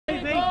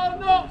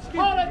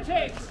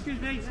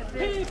Excuse me.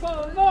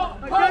 People,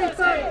 not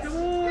politics!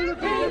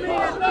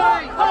 People,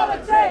 not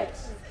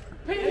politics!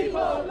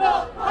 People,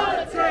 not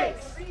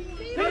politics!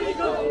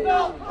 People,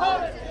 not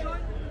politics!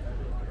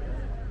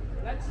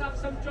 Let's have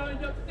some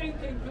joined up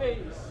thinking,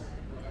 please.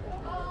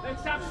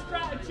 Let's have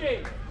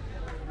strategy.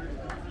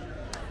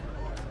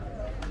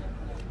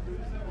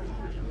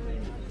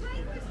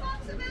 Take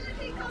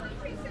responsibility,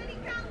 Coventry City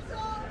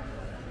Council.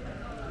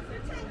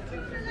 Protect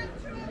your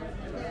electorate.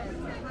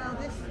 Well,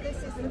 this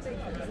is the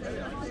difference.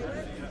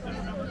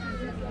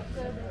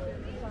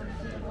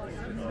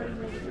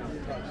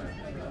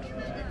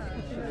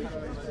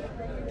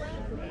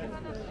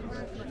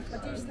 I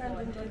do stand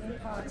in the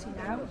party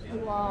now,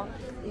 who are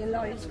the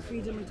Alliance for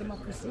Freedom and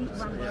Democracy,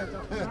 one word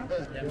up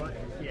there.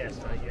 Yes,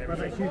 where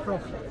makes you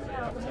from?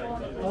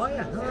 Oh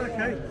yeah,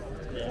 okay.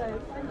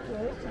 So, thank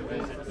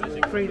you. Is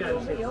it free now?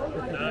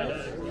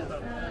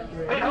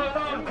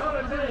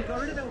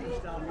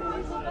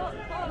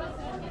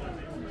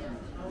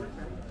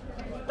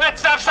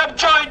 Let's have some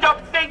joined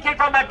up thinking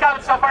from the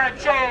council for a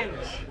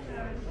change.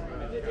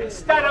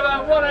 Instead of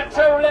a one or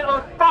two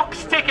little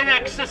box ticking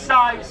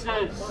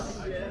exercises.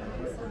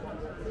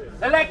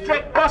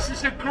 Electric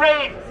buses are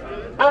great,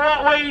 but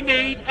what we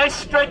need is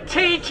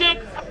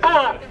strategic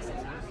thought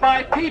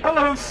by people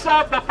who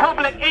serve the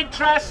public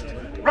interest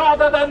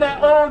rather than their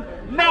own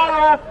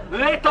narrow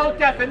little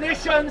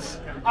definitions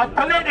of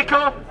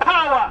political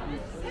power.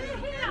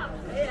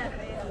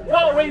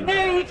 What we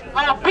need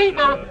are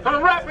people who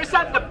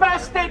represent the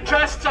best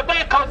interests of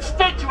their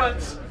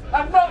constituents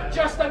and not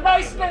just a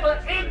nice little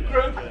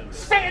in-group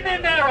sitting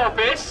in their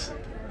office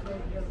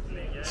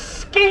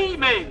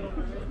scheming.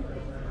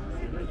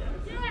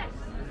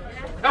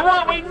 And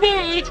what we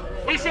need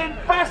is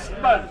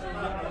investment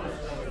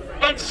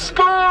in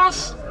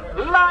schools,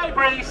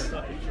 libraries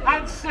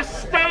and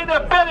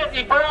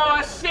sustainability for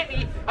our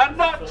city, and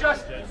not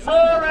just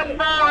more and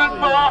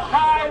more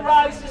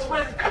high-rises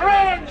with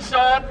cranes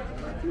on.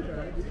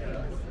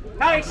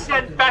 Nice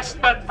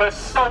investment for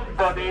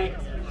somebody,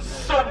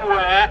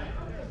 somewhere.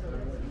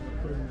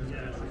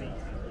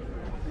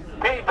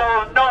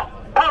 People,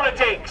 not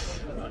politics.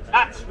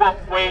 That's what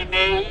we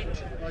need.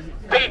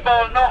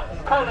 People,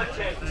 not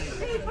politics.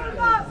 People,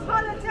 not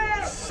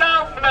politics.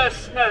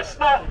 Selflessness,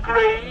 not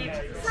greed.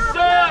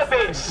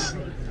 Service,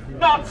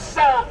 not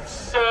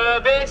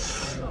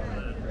self-service.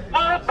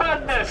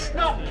 Openness,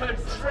 not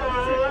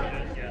control.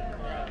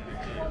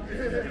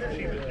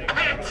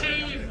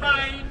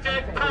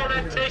 Petty-minded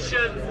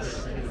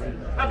politicians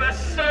of a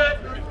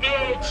certain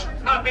age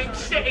have been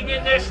sitting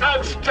in this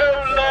house too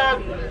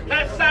long.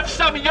 Let's have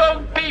some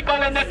young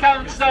people in the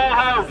council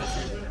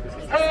house.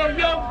 Hey,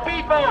 young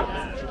people,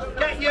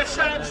 get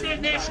yourselves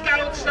in this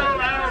council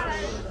house.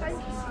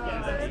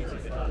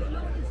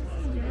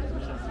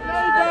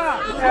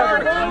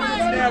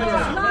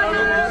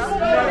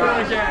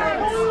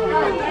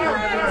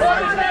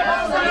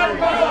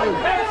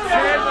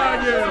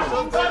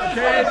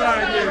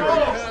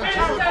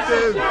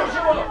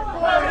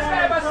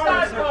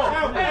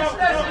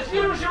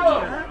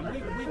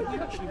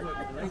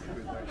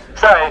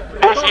 So,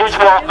 this is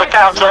what the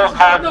council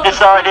have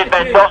decided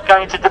they're not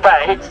going to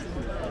debate.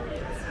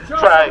 So,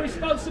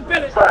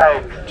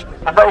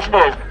 the motion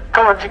is,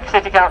 Coventry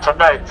City Council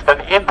notes that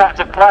the impacts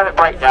of climate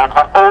breakdown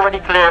are already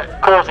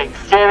causing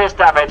serious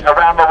damage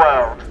around the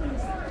world.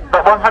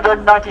 But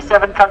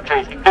 197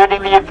 countries,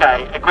 including the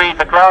UK, agreed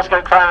the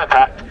Glasgow Climate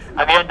Pact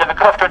at the end of the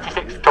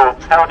COP26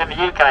 talks held in the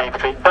UK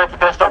between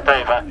 31st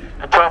October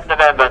and 12th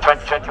November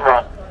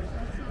 2021.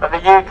 But the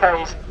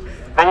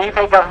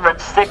UK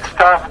government's sixth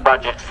carbon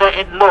budget set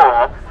in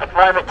law a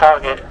climate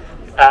target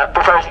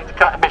proposing to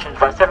cut emissions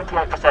by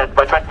 78%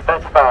 by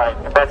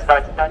 2035 compared to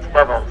 1990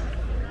 levels.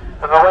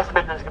 But the West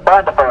Midlands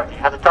Combined Authority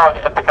has a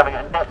target of becoming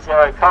a net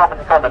zero carbon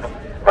economy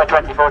by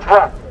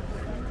 2041.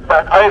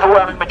 But an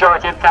overwhelming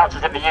majority of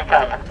councils in the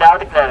UK have now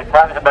declared a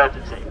climate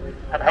emergency,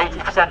 and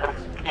 80% of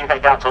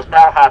UK councils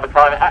now have a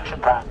climate action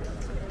plan.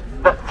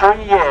 But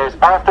 3 years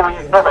after we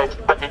acknowledged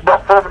but did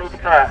not formally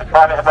declare a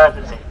climate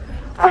emergency,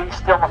 we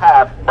still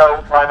have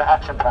no climate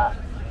action plan.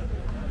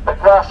 But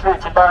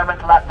grassroots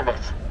environmental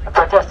activists have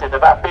protested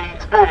about being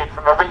excluded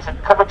from a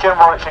recent Coventry and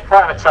Warwickshire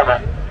Climate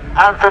Summit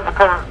and from the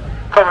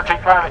Coventry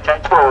Climate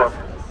Change Forum.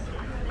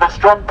 But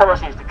strong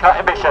policies to cut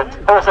emissions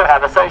also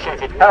have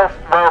associated health,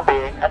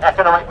 well-being and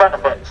economic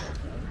benefits.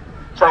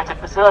 So to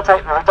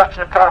facilitate the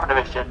reduction of carbon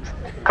emissions,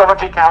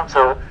 Coventry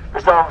Council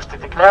resolves to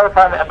declare a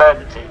climate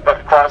emergency but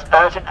requires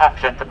urgent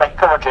action to make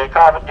Coventry a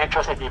carbon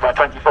neutral city by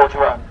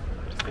 2041.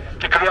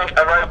 To create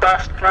a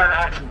robust climate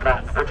action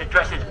plan which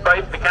addresses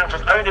both the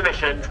council's own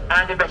emissions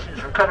and emissions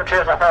from Coventry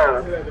as a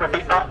whole with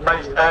the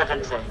utmost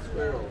urgency.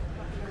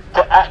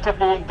 To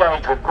actively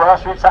engage with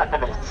grassroots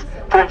activists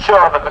to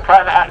ensure that the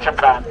climate action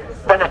plan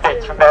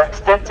benefits from their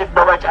extensive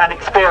knowledge and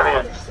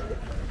experience.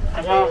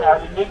 To use our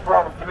unique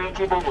role of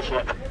community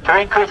leadership to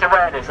increase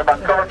awareness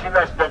among Coventry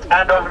residents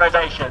and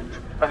organisations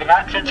for the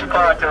actions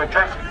required to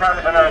address the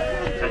climate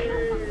emergency.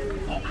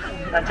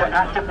 and to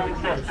actively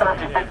assist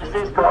Coventry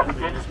businesses,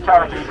 cooperatives,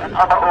 charities and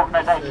other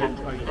organisations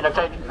in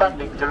obtaining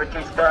funding to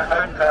reduce their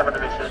own carbon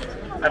emissions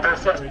and to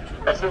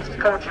assist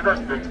Coventry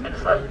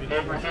residents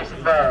in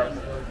reducing theirs.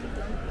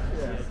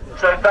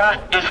 So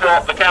that is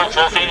what the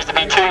council seems to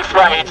be too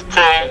afraid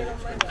to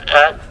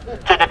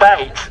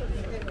debate.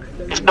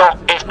 It's not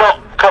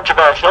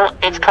controversial,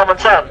 it's common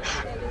sense.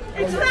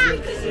 It's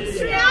fact, it's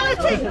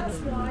reality.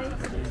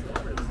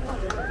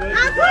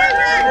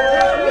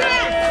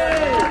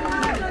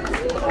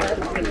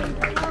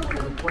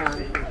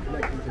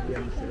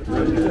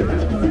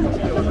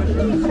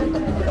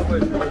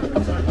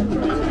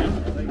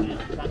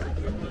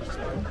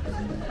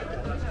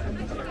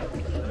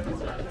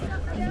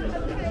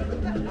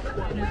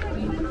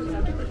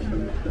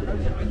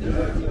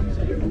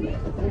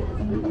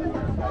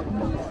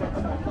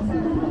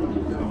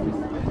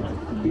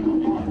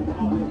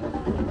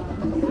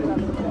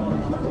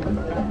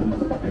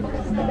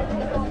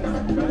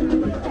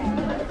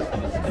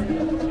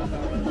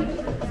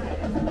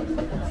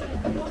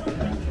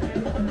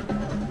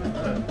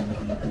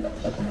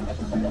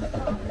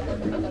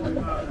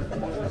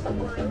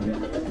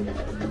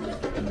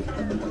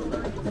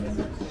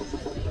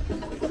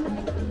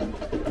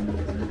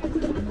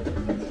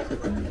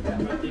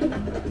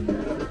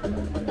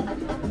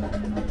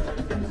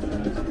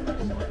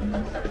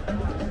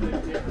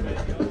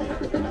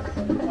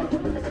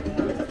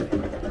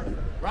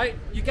 Right,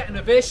 you get an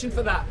ovation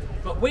for that,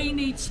 but we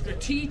need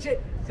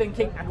strategic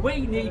thinking and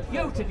we need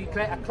you to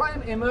declare a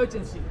climate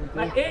emergency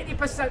like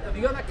 80% of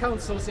the other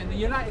councils in the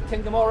United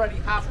Kingdom already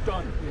have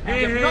done.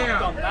 And you've not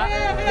done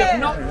that,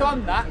 you've not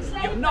done that,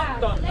 you've not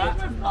done that.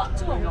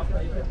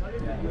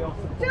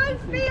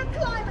 Don't be a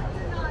climate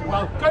denier.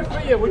 Well, good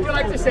for you. Would you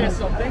like to say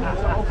something?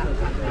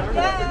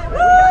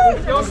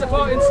 Yeah. You're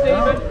supporting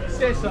Stephen?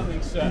 Say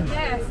something, sir.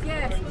 Yes,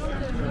 yes.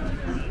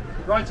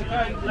 Right,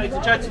 okay, ladies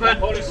and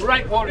gentlemen,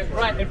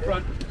 Right in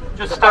front.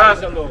 just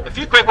a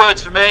few quick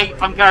words from me.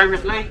 I'm Gary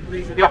Ridley,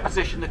 leader of the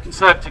opposition, the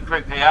Conservative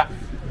group here,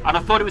 and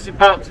I thought it was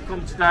important to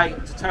come today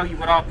to tell you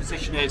what our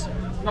position is,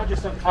 not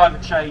just on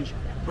climate change,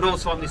 but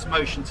also on this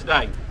motion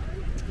today.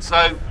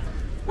 So,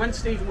 when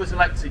Stephen was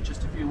elected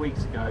just a few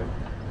weeks ago,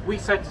 we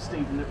said to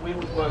Stephen that we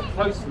would work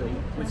closely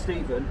with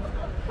Stephen,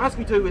 as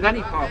we do with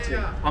any party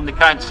on the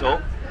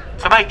council,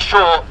 to make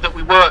sure that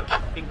we work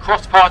in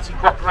cross-party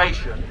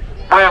cooperation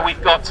where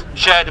we've got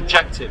shared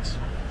objectives.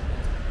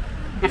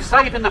 If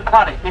saving the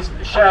planet isn't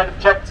a shared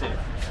objective,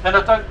 then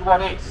I don't know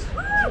what is.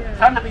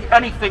 Can there be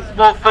anything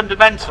more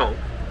fundamental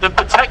than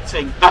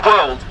protecting the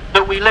world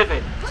that we live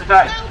in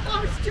today?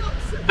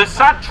 The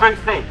sad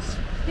truth is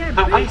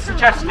that we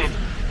suggested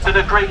to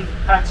the Green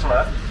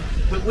councillor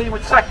that we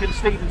would second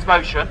Stephen's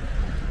motion,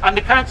 and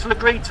the council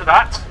agreed to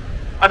that,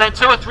 and then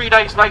 2 or 3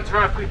 days later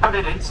after we put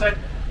it in said,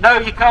 no,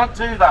 you can't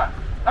do that.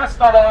 That's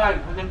not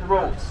allowed within the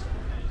rules.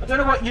 I don't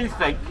know what you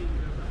think.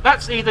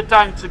 That's either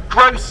down to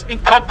gross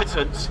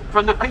incompetence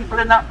from the people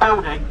in that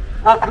building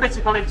or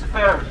political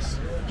interference.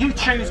 You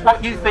choose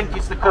what you think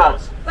is the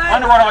cause. I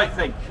know what I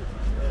think.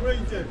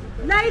 The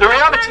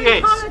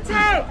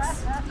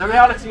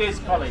reality is,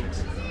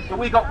 colleagues, that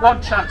we've got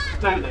one chance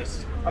to do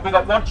this, and we've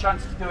got one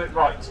chance to do it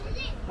right.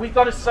 We've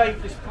got to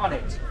save this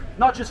planet,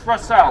 not just for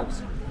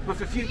ourselves, but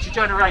for future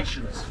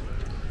generations.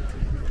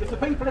 If the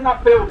people in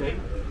that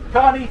building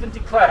can't even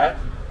declare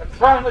a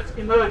climate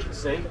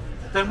emergency,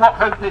 then what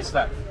hope is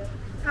there?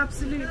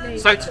 Absolutely.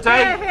 So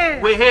today,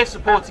 we're here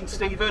supporting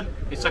Stephen.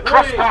 It's a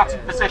cross-party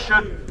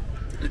position.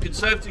 The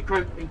Conservative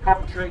group in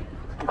Coventry,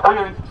 if we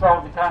are in control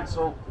of the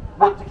council,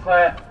 would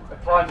declare a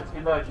climate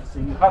emergency.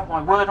 You have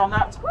my word on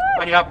that,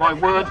 and you have my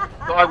word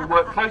that I will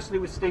work closely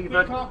with Stephen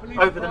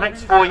over the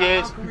next 4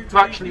 years to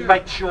actually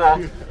make sure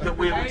that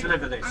we will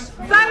deliver this.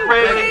 It's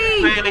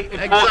really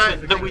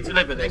important that we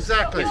deliver this.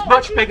 Exactly. It's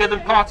much bigger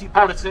than party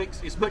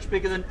politics. It's much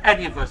bigger than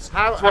any of us.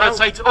 So what I'd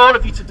say to all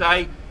of you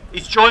today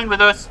is join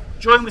with us,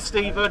 join with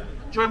Stephen,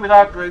 join with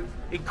our group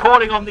in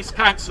calling on this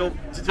council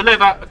to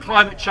deliver a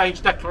climate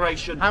change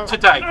declaration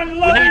today. We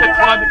need a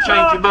climate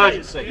change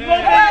emergency.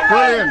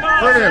 Brilliant,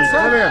 brilliant,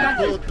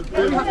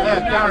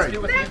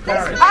 brilliant.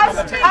 Gary.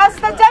 As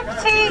the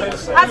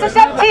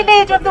deputy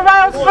leader of the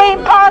Wales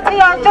Green Party,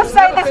 I'll just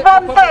say this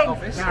one thing.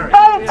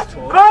 Vote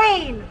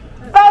Green.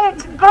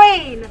 Vote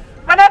Green.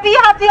 Whenever you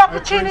have the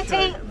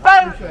opportunity,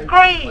 vote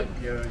Green.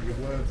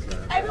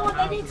 Everyone,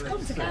 they need to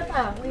come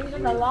together. We need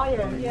an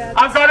alliance. Yeah.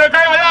 I'm going to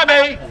agree with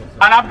Abby,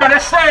 and I'm going to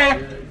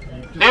say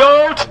the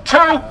old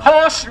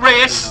two-horse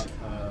race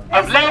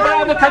of Labour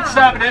and the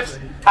Conservatives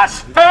has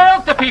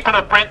failed the people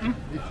of Britain.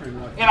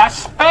 It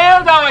has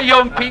failed our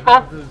young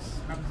people.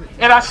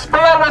 It has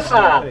failed us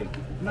all.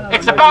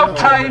 It's about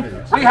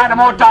time we had a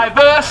more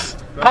diverse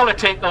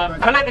political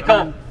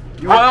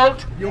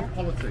world,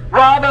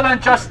 rather than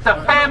just the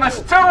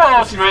famous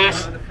two-horse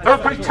race who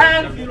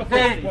pretend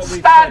they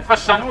stand for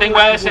something,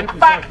 whereas in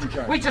fact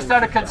we just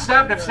had a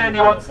Conservative saying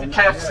he wants to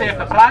save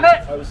the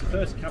planet,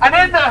 and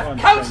in the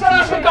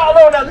councillors we've got a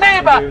load of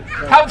Labour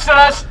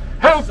councillors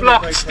who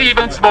blocked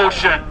Stephen's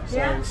motion.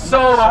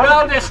 So the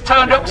world is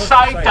turned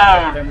upside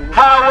down.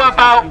 How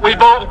about we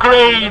vote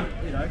Green?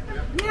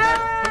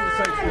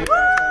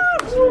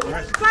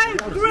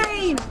 Vote